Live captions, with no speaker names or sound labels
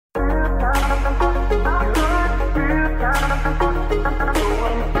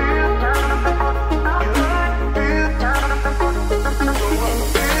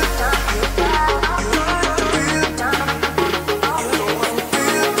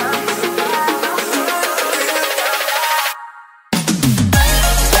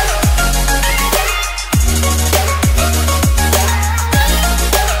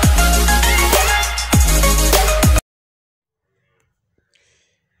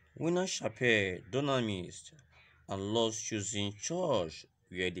Winner Chappelle, Danamis, and Lost Choosing Church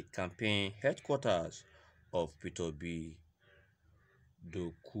were the campaign headquarters of Peter B.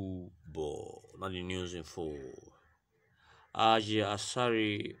 Dokubo. Now the news info. Haji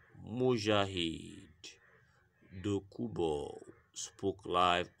Asari Mujahid Dokubo spoke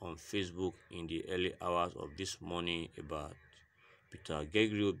live on Facebook in the early hours of this morning about Peter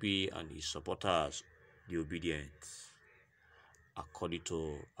Gregory and his supporters, the obedient. According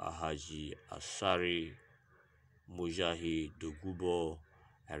to Haji Asari Mujahid Dokubo,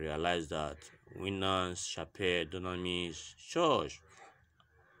 I realized that Winners Chappelle Danamis Church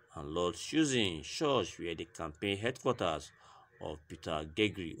and Lord Choosing Church were the campaign headquarters of Peter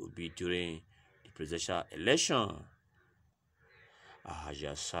Gregory during the presidential election. Haji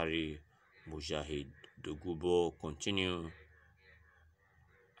Asari Mujahid Dokubo continued.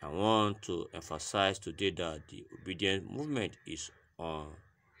 I want to emphasize today that the obedient movement is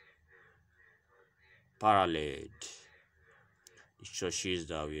unparalleled. The churches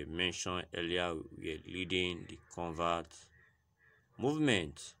that we mentioned earlier were leading the convert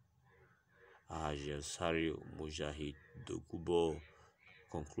movement. Haji Asari Mujahid Dokubo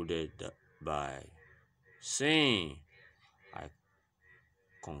concluded by saying, I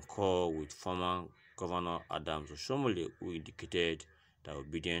concur with former Governor Adams Oshomole, who indicated that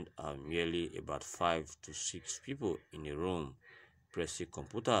obedient are merely about 5 to 6 people in a room pressing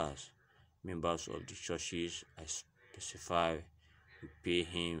computers. Members of the churches I specify will pay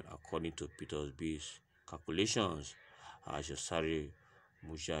him according to Peter B's calculations. Haji Asari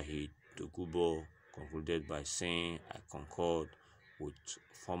Mujahid Dokubo concluded by saying, I concurred with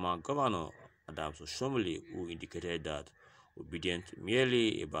former Governor Adams Oshomole, who indicated that obedient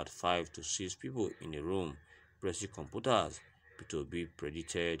merely about 5 to 6 people in a room pressing computers. Peter B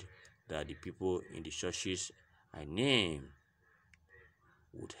predicted that the people in the churches I named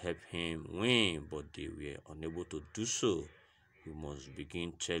would help him win, but they were unable to do so. We must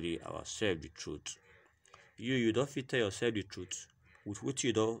begin telling ourselves the truth. You don't fit tell yourself the truth with what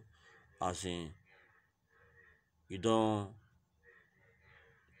you don't, as in you don't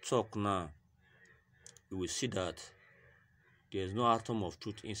talk now. You will see that there's no atom of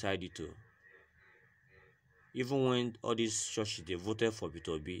truth inside it. Even when all these churches they voted for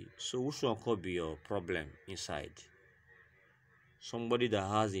Peter B, so which one could be your problem inside? Somebody that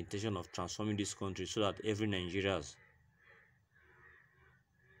has the intention of transforming this country so that every Nigerians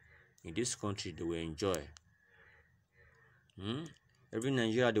in this country they will enjoy. Every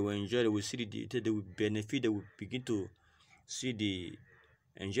Nigeria they will enjoy. They will see they will benefit. They will begin to see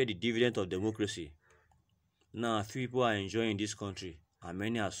enjoy the dividend of democracy. Now, a few people are enjoying this country, and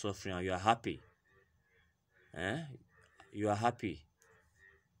many are suffering. And you are happy. You are happy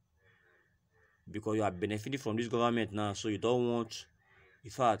because you are benefiting from this government now. So you don't want. In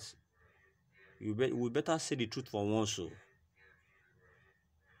fact, we better say the truth for once. So,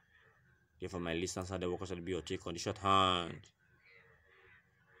 therefore, my listeners and the workers will be your take on the short hand.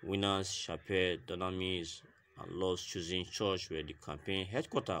 Winners Chappelle Danamis and Lost Choosing Church were the campaign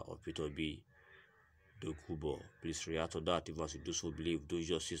headquarters of Peter B. Dokubo. Please react to that if as you do so believe. Do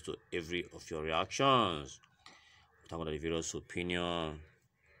justice to every of your reactions. Talk about the various opinion.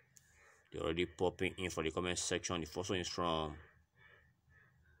 They're already popping in for the comment section. The first one is from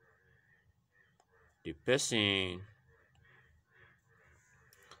the person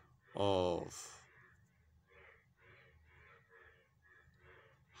of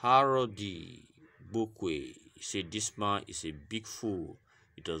Harodi Bokwe. He said this man is a big fool.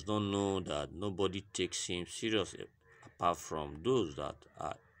 He does not know that nobody takes him serious apart from those that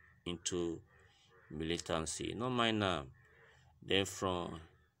are into militancy. Not mine now. Then from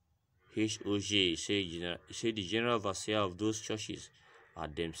HOJ, he said the general overseer of those churches are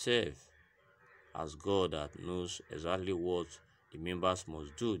themselves as God that knows exactly what the members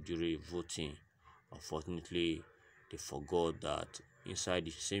must do during voting. Unfortunately, they forgot that inside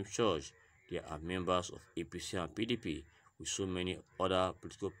the same church there are members of APC and PDP with so many other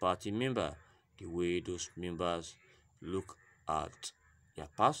political party members. The way those members look at their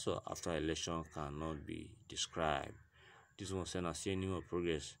pastor after election cannot be described. This one said I see any more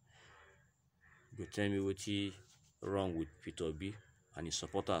progress. You tell me what is wrong with Peter B and his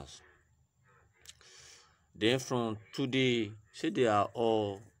supporters. Then from today, say they are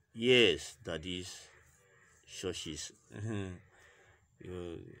all yes, that is churches.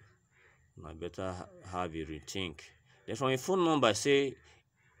 I better have a rethink. Then from a phone number, say,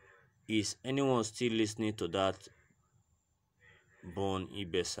 is anyone still listening to that Born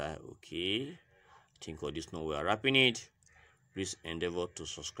Ibesa? Okay, I think all this now we are wrapping it. Please endeavor to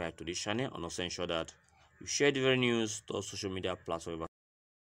subscribe to this channel and also ensure that you share the very news to social media platforms.